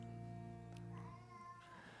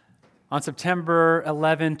On September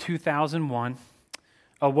 11, 2001,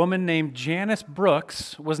 a woman named Janice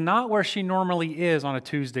Brooks was not where she normally is on a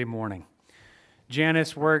Tuesday morning.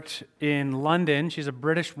 Janice worked in London. She's a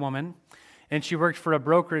British woman, and she worked for a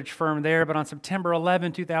brokerage firm there. But on September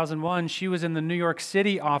 11, 2001, she was in the New York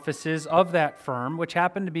City offices of that firm, which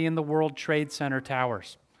happened to be in the World Trade Center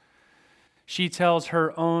towers. She tells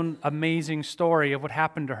her own amazing story of what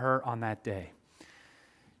happened to her on that day.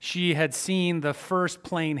 She had seen the first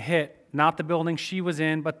plane hit, not the building she was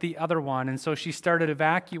in, but the other one. And so she started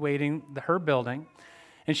evacuating her building.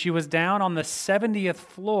 And she was down on the 70th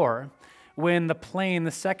floor when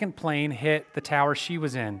the second plane hit the tower she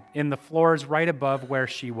was in the floors right above where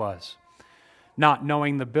she was. Not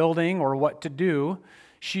knowing the building or what to do,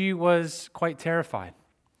 she was quite terrified.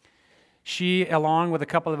 She, along with a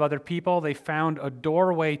couple of other people, they found a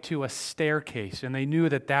doorway to a staircase, and they knew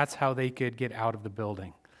that that's how they could get out of the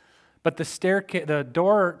building. But the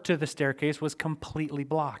door to the staircase was completely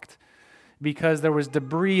blocked because there was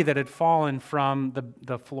debris that had fallen from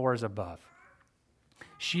the floors above.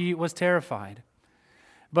 She was terrified.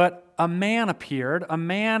 But a man appeared, a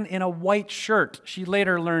man in a white shirt. She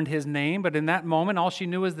later learned his name, but in that moment, all she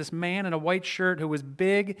knew was this man in a white shirt who was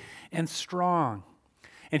big and strong.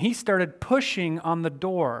 And he started pushing on the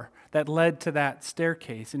door that led to that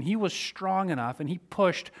staircase. And he was strong enough, and he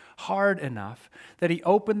pushed hard enough that he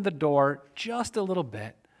opened the door just a little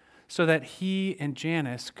bit so that he and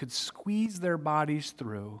Janice could squeeze their bodies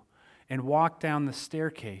through and walk down the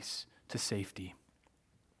staircase to safety.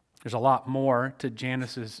 There's a lot more to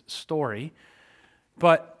Janice's story,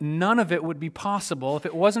 but none of it would be possible if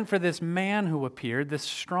it wasn't for this man who appeared, this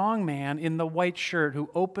strong man in the white shirt who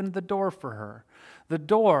opened the door for her, the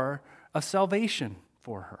door of salvation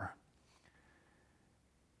for her.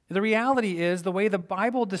 The reality is, the way the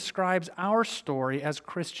Bible describes our story as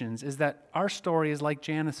Christians is that our story is like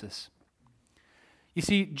Janice's. You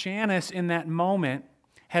see, Janice in that moment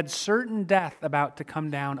had certain death about to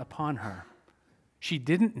come down upon her. She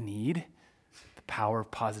didn't need the power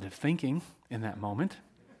of positive thinking in that moment.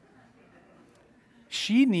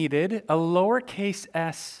 She needed a lowercase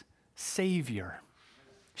s Savior.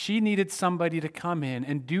 She needed somebody to come in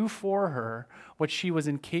and do for her what she was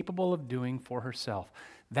incapable of doing for herself.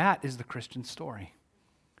 That is the Christian story.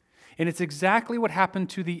 And it's exactly what happened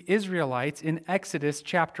to the Israelites in Exodus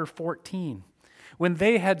chapter 14, when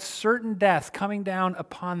they had certain death coming down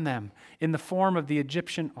upon them in the form of the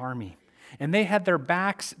Egyptian army. And they had their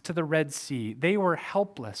backs to the Red Sea. They were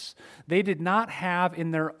helpless. They did not have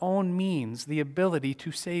in their own means the ability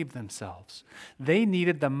to save themselves. They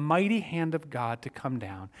needed the mighty hand of God to come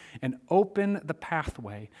down and open the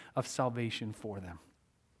pathway of salvation for them.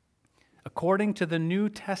 According to the New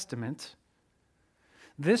Testament,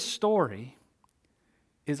 this story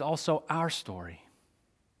is also our story.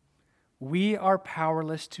 We are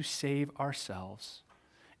powerless to save ourselves,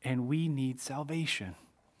 and we need salvation.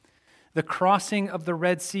 The crossing of the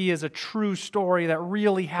Red Sea is a true story that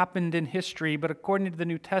really happened in history, but according to the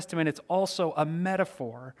New Testament, it's also a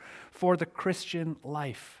metaphor for the Christian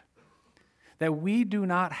life. That we do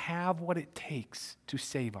not have what it takes to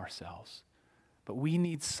save ourselves, but we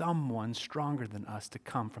need someone stronger than us to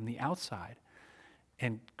come from the outside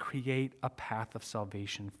and create a path of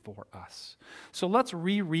salvation for us. So let's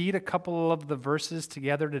reread a couple of the verses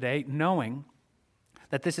together today, knowing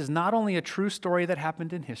that this is not only a true story that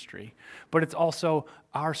happened in history, but it's also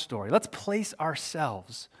our story. Let's place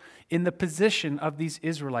ourselves in the position of these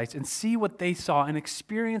Israelites and see what they saw and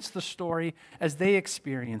experience the story as they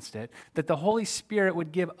experienced it, that the Holy Spirit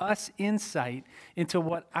would give us insight into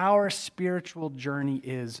what our spiritual journey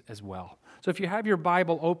is as well. So if you have your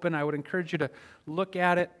Bible open, I would encourage you to look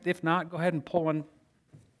at it. If not, go ahead and pull one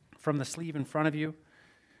from the sleeve in front of you.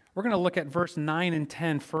 We're going to look at verse 9 and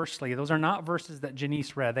 10 firstly. Those are not verses that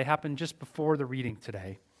Janice read. They happened just before the reading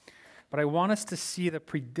today. But I want us to see the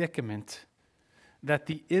predicament that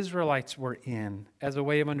the Israelites were in as a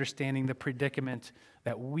way of understanding the predicament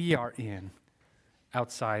that we are in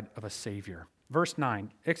outside of a Savior. Verse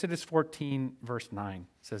 9, Exodus 14, verse 9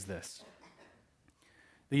 says this: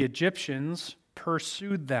 "The Egyptians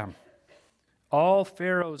pursued them, all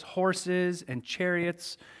Pharaoh's horses and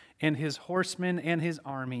chariots, and his horsemen and his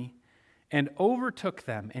army, and overtook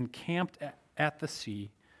them and camped at the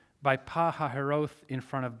sea by Pi-hahiroth in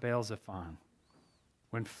front of Baal-zephon.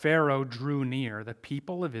 When Pharaoh drew near, the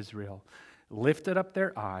people of Israel lifted up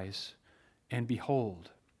their eyes, and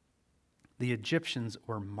behold, the Egyptians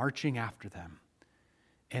were marching after them,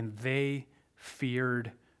 and they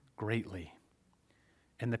feared greatly.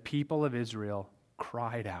 And the people of Israel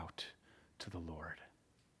cried out to the Lord."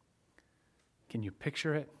 Can you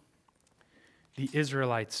picture it? the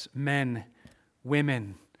Israelites, men,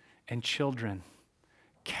 women, and children,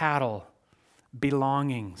 cattle,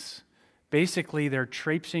 belongings. Basically, they're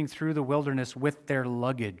traipsing through the wilderness with their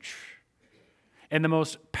luggage. And the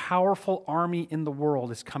most powerful army in the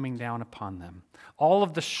world is coming down upon them. All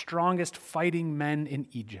of the strongest fighting men in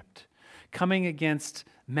Egypt coming against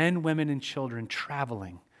men, women, and children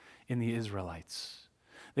traveling in the Israelites.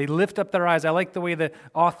 They lift up their eyes. I like the way the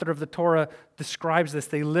author of the Torah describes this.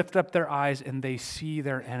 They lift up their eyes and they see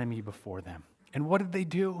their enemy before them. And what did they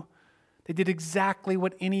do? They did exactly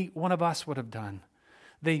what any one of us would have done.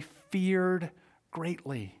 They feared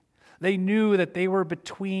greatly. They knew that they were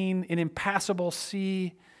between an impassable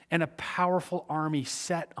sea and a powerful army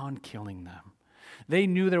set on killing them. They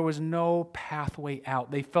knew there was no pathway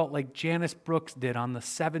out. They felt like Janice Brooks did on the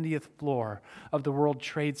 70th floor of the World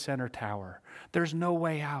Trade Center tower. There's no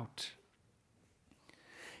way out.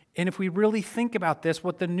 And if we really think about this,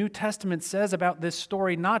 what the New Testament says about this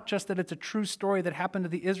story, not just that it's a true story that happened to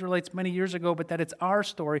the Israelites many years ago, but that it's our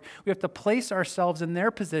story, we have to place ourselves in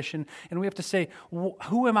their position and we have to say,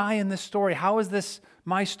 who am I in this story? How is this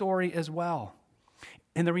my story as well?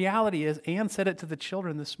 And the reality is, Anne said it to the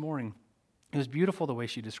children this morning. It was beautiful the way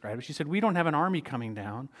she described it. She said, we don't have an army coming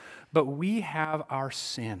down, but we have our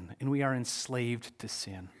sin, and we are enslaved to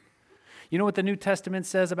sin. You know what the New Testament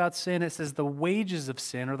says about sin? It says the wages of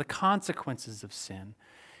sin, or the consequences of sin,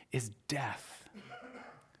 is death.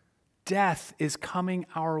 Death is coming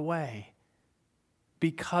our way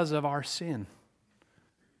because of our sin.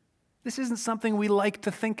 This isn't something we like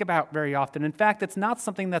to think about very often. In fact, it's not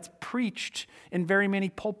something that's preached in very many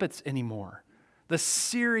pulpits anymore. The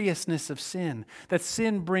seriousness of sin, that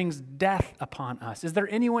sin brings death upon us. Is there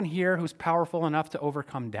anyone here who's powerful enough to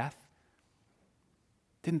overcome death?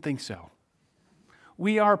 Didn't think so.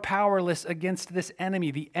 We are powerless against this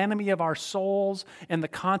enemy, the enemy of our souls and the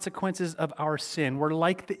consequences of our sin. We're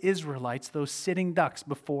like the Israelites, those sitting ducks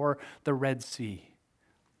before the Red Sea.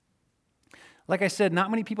 Like I said, not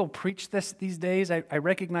many people preach this these days. I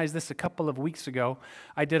recognized this a couple of weeks ago.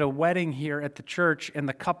 I did a wedding here at the church, and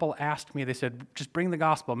the couple asked me, they said, just bring the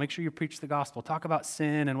gospel. Make sure you preach the gospel. Talk about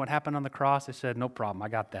sin and what happened on the cross. I said, no problem. I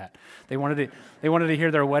got that. They wanted to hear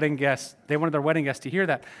their wedding guests. They wanted their wedding guests to hear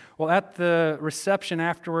that. Well, at the reception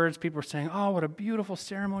afterwards, people were saying, oh, what a beautiful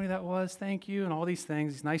ceremony that was. Thank you, and all these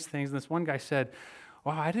things, these nice things. And this one guy said,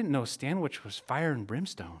 wow, I didn't know Stanwich was fire and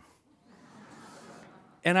brimstone.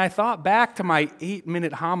 And I thought back to my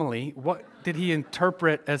 8-minute homily. What did he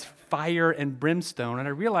interpret as fire and brimstone? And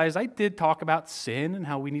I realized I did talk about sin and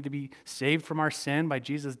how we need to be saved from our sin by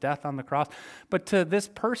Jesus' death on the cross. But to this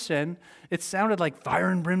person, it sounded like fire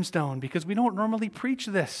and brimstone because we don't normally preach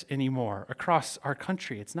this anymore across our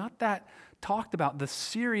country. It's not that talked about, the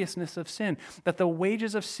seriousness of sin, that the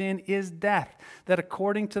wages of sin is death, that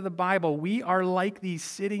according to the Bible, we are like these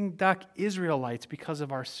sitting duck Israelites because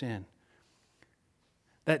of our sin.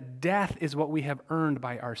 That death is what we have earned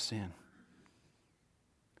by our sin.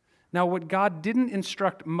 Now, what God didn't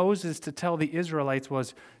instruct Moses to tell the Israelites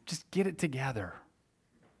was, just get it together.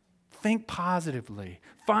 Think positively.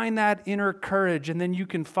 Find that inner courage, and then you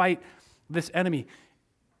can fight this enemy.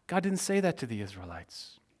 God didn't say that to the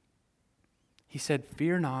Israelites. He said,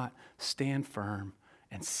 fear not, stand firm,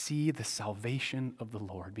 and see the salvation of the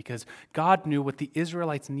Lord. Because God knew what the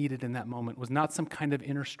Israelites needed in that moment was not some kind of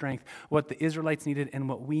inner strength. What the Israelites needed and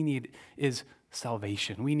what we need is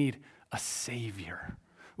salvation. We need a Savior.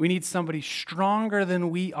 We need somebody stronger than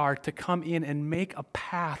we are to come in and make a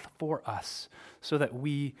path for us so that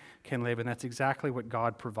we can live. And that's exactly what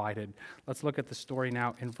God provided. Let's look at the story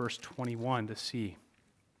now in verse 21 to see.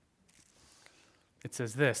 It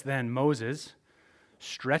says this, then Moses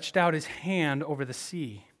stretched out his hand over the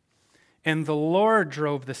sea, and the Lord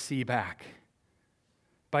drove the sea back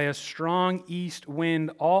by a strong east wind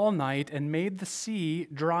all night and made the sea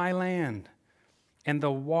dry land, and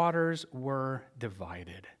the waters were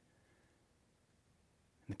divided.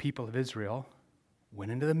 And the people of Israel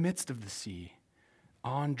went into the midst of the sea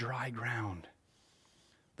on dry ground,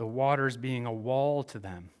 the waters being a wall to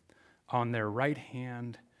them on their right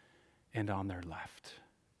hand and on their left.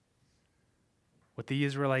 What the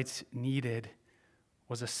Israelites needed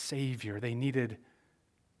was a Savior. They needed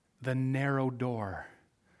the narrow door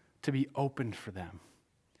to be opened for them.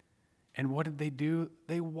 And what did they do?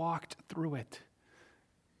 They walked through it.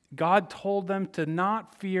 God told them to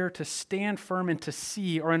not fear, to stand firm, and to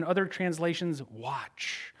see, or in other translations,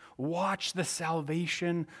 watch. Watch the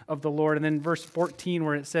salvation of the Lord. And then verse 14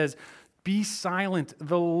 where it says, be silent,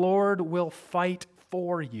 the Lord will fight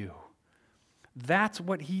for you. That's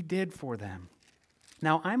what he did for them.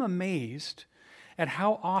 Now, I'm amazed at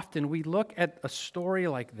how often we look at a story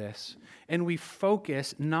like this and we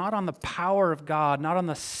focus not on the power of God, not on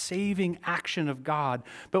the saving action of God,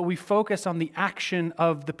 but we focus on the action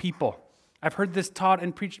of the people. I've heard this taught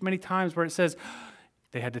and preached many times where it says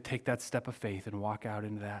they had to take that step of faith and walk out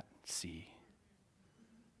into that sea.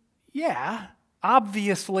 Yeah,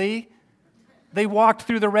 obviously, they walked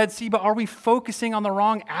through the Red Sea, but are we focusing on the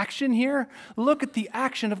wrong action here? Look at the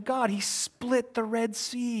action of God. He split the Red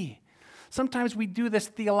Sea. Sometimes we do this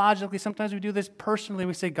theologically. Sometimes we do this personally.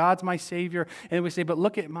 We say, God's my Savior. And we say, but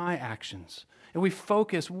look at my actions. And we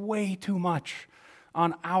focus way too much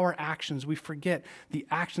on our actions. We forget the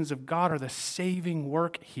actions of God are the saving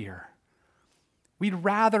work here. We'd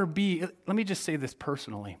rather be, let me just say this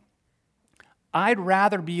personally. I'd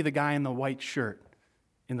rather be the guy in the white shirt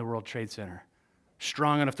in the World Trade Center,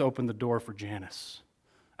 strong enough to open the door for Janice.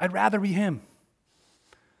 I'd rather be him.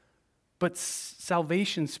 But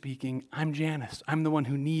salvation speaking, I'm Janice. I'm the one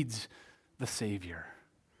who needs the Savior.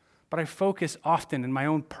 But I focus often in my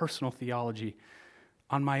own personal theology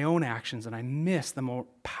on my own actions, and I miss the more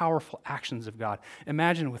powerful actions of God.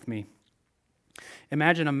 Imagine with me,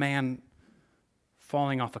 imagine a man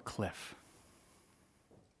falling off a cliff.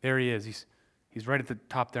 There he is. He's right at the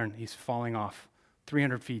top there, and he's falling off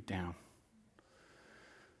 300 feet down.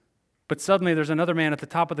 But suddenly there's another man at the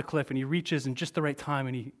top of the cliff, and he reaches in just the right time,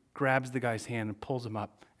 and he grabs the guy's hand and pulls him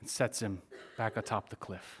up and sets him back atop the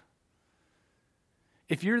cliff.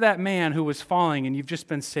 If you're that man who was falling and you've just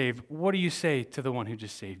been saved, what do you say to the one who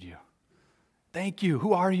just saved you? Thank you.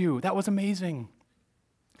 Who are you? That was amazing.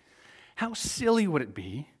 How silly would it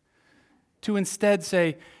be to instead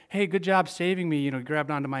say, hey, good job saving me. You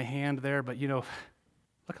grabbed onto my hand there, but look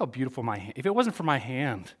how beautiful my hand. If it wasn't for my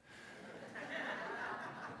hand,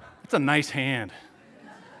 it's a nice hand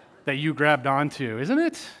that you grabbed onto, isn't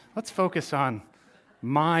it? Let's focus on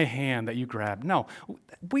my hand that you grabbed. No,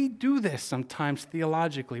 we do this sometimes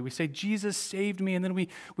theologically. We say, Jesus saved me, and then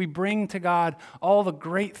we bring to God all the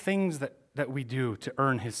great things that we do to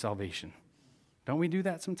earn his salvation. Don't we do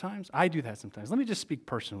that sometimes? I do that sometimes. Let me just speak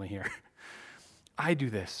personally here. I do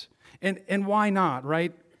this. And why not,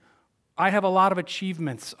 right? I have a lot of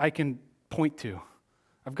achievements I can point to.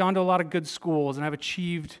 I've gone to a lot of good schools, and I've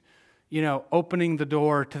achieved opening the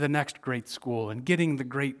door to the next great school and getting the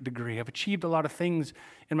great degree. I've achieved a lot of things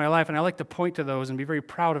in my life, and I like to point to those and be very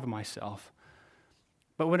proud of myself.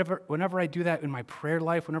 But whenever I do that in my prayer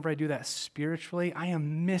life, whenever I do that spiritually, I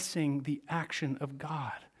am missing the action of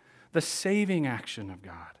God, the saving action of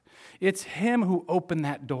God. It's him who opened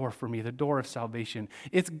that door for me, the door of salvation.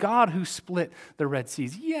 It's God who split the Red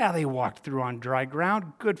Seas. Yeah, they walked through on dry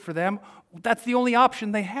ground. Good for them. That's the only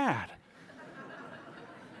option they had.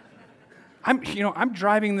 I'm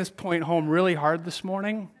driving this point home really hard this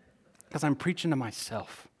morning because I'm preaching to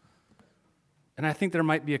myself. And I think there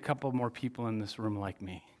might be a couple more people in this room like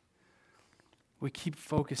me. We keep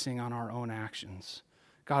focusing on our own actions.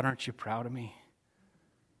 God, aren't you proud of me?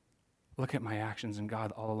 Look at my actions, and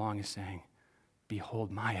God all along is saying,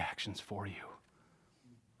 behold my actions for you.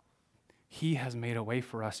 He has made a way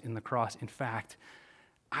for us in the cross. In fact,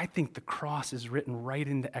 I think the cross is written right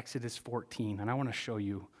into Exodus 14, and I want to show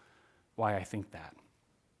you why I think that.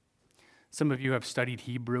 Some of you have studied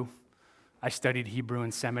Hebrew. I studied Hebrew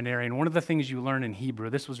in seminary, and one of the things you learn in Hebrew,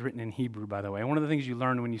 this was written in Hebrew, by the way, one of the things you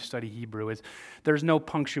learn when you study Hebrew is there's no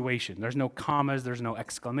punctuation, there's no commas, there's no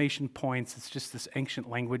exclamation points. It's just this ancient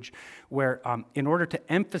language where in order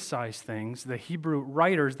to emphasize things, the Hebrew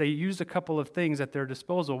writers, they used a couple of things at their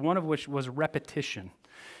disposal, one of which was repetition.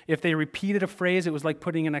 If they repeated a phrase, it was like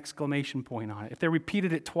putting an exclamation point on it. If they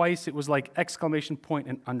repeated it twice, it was like exclamation point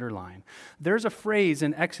and underline. There's a phrase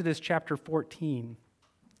in Exodus chapter 14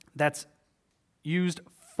 that's used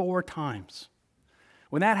 4 times.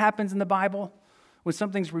 When that happens in the Bible, when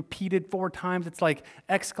something's repeated 4 times, it's like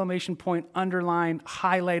exclamation point, underline,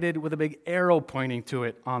 highlighted with a big arrow pointing to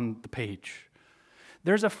it on the page.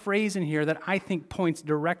 There's a phrase in here that I think points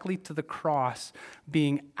directly to the cross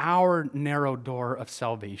being our narrow door of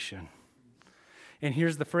salvation. And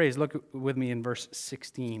here's the phrase. Look with me in verse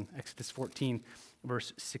 16, Exodus 14,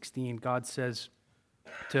 verse 16. God says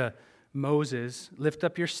to Moses, lift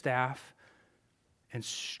up your staff and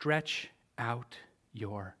stretch out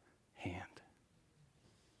your hand.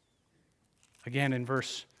 Again in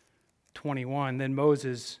verse 21, then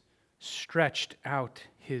Moses stretched out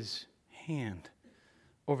his hand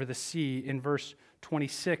over the sea. In verse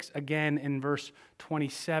 26, again in verse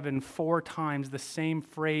 27, 4 times the same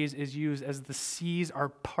phrase is used as the seas are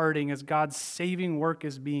parting, as God's saving work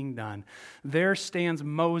is being done. There stands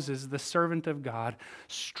Moses, the servant of God,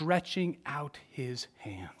 stretching out his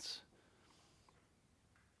hands.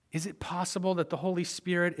 Is it possible that the Holy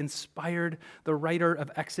Spirit inspired the writer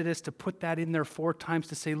of Exodus to put that in there 4 times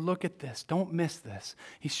to say, look at this, don't miss this?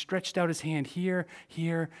 He stretched out his hand here,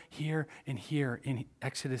 here, here, and here in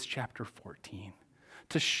Exodus chapter 14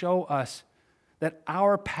 to show us that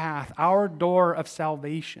our path, our door of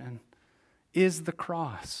salvation is the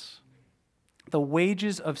cross. The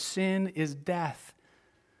wages of sin is death,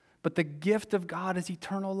 but the gift of God is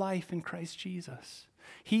eternal life in Christ Jesus.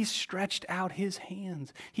 He stretched out his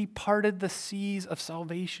hands. He parted the seas of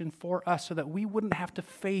salvation for us so that we wouldn't have to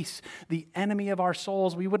face the enemy of our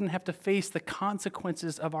souls. We wouldn't have to face the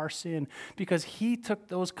consequences of our sin because he took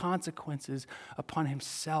those consequences upon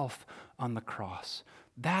himself on the cross.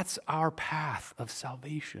 That's our path of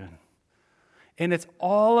salvation. And it's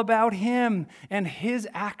all about him and his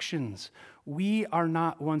actions. We are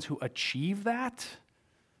not ones who achieve that.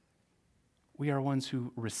 We are ones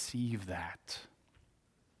who receive that.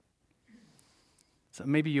 So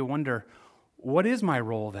maybe you wonder, what is my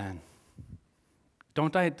role then?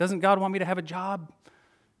 Doesn't God want me to have a job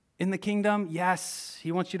in the kingdom? Yes,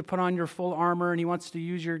 he wants you to put on your full armor and he wants to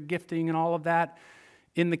use your gifting and all of that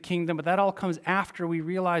in the kingdom, but that all comes after we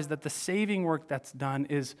realize that the saving work that's done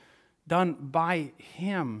is done by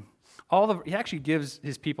him. He actually gives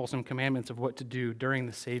his people some commandments of what to do during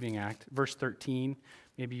the saving act. Verse 13,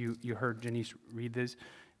 maybe you heard Janice read this.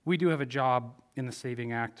 We do have a job in the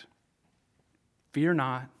saving act. Fear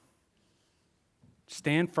not.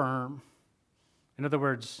 Stand firm. In other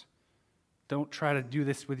words, don't try to do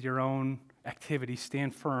this with your own activity.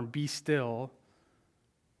 Stand firm. Be still.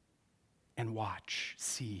 And watch.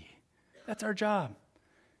 See. That's our job.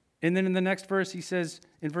 And then in the next verse, he says,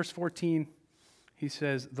 in verse 14, he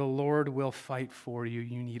says, the Lord will fight for you.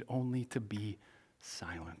 You need only to be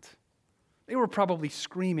silent. They were probably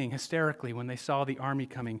screaming hysterically when they saw the army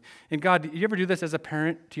coming. And God, you ever do this as a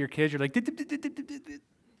parent to your kids? You're like,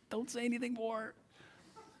 don't say anything more.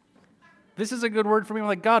 This is a good word for me. I'm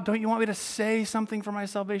like, God, don't you want me to say something for my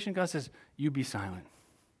salvation? God says, you be silent.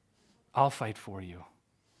 I'll fight for you.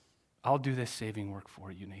 I'll do this saving work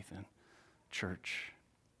for you, Nathan. Church.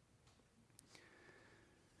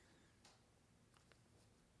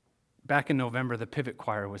 Back in November, the Pivot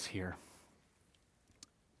Choir was here.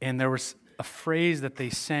 And there was a phrase that they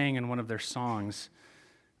sang in one of their songs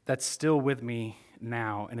that's still with me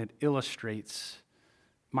now, and it illustrates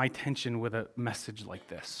my tension with a message like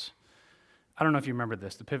this. I don't know if you remember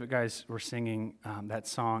this. The Pivot guys were singing that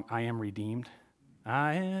song, I Am Redeemed.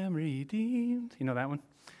 I am redeemed. You know that one?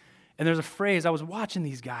 And there's a phrase, I was watching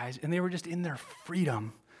these guys, and they were just in their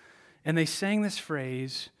freedom. And they sang this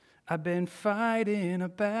phrase, I've been fighting a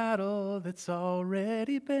battle that's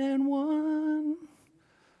already been won.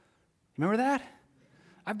 Remember that?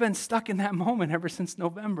 I've been stuck in that moment ever since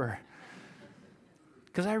November.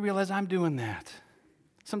 Because I realize I'm doing that.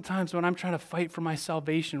 Sometimes when I'm trying to fight for my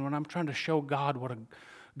salvation, when I'm trying to show God what a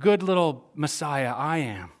good little Messiah I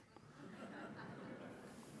am.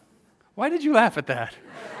 Why did you laugh at that?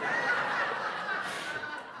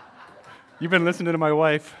 You've been listening to my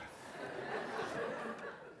wife.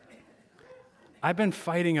 I've been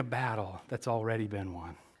fighting a battle that's already been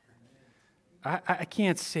won. I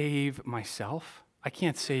can't save myself. I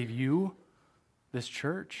can't save you, this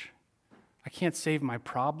church. I can't save my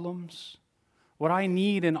problems. What I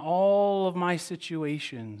need in all of my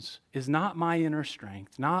situations is not my inner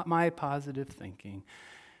strength, not my positive thinking.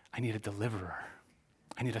 I need a deliverer.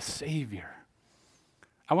 I need a savior.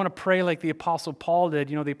 I want to pray like the Apostle Paul did.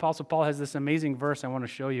 You know, the Apostle Paul has this amazing verse I want to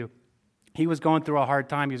show you. He was going through a hard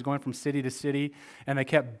time. He was going from city to city, and they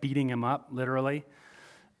kept beating him up, literally,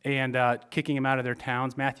 and kicking him out of their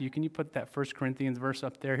towns. Matthew, can you put that 1 Corinthians verse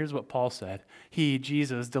up there? Here's what Paul said. He,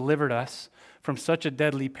 Jesus, delivered us from such a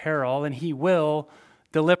deadly peril, and he will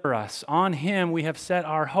deliver us. On him we have set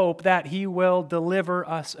our hope that he will deliver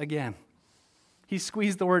us again. He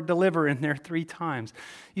squeezed the word deliver in there 3 times.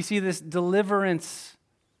 You see, this deliverance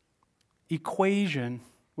equation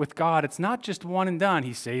with God, it's not just one and done.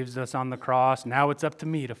 He saves us on the cross. Now it's up to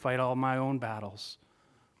me to fight all my own battles.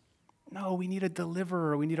 No, we need a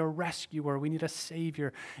deliverer. We need a rescuer. We need a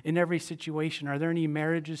savior in every situation. Are there any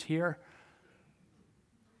marriages here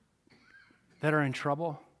that are in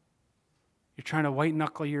trouble? You're trying to white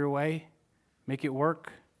knuckle your way, make it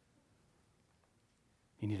work?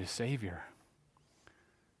 You need a savior.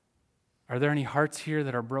 Are there any hearts here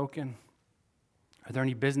that are broken? Are there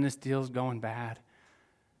any business deals going bad?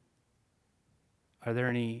 Are there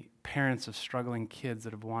any parents of struggling kids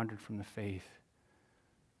that have wandered from the faith?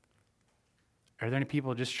 Are there any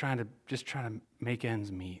people just trying to make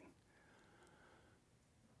ends meet?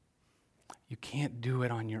 You can't do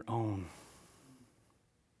it on your own.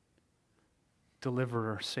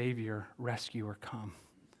 deliverer, Savior, rescuer come.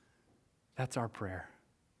 That's our prayer.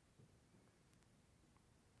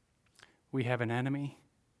 We have an enemy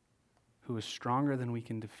who is stronger than we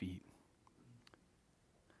can defeat.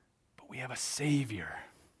 But we have a Savior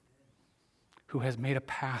who has made a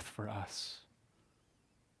path for us.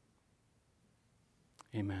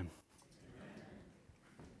 Amen.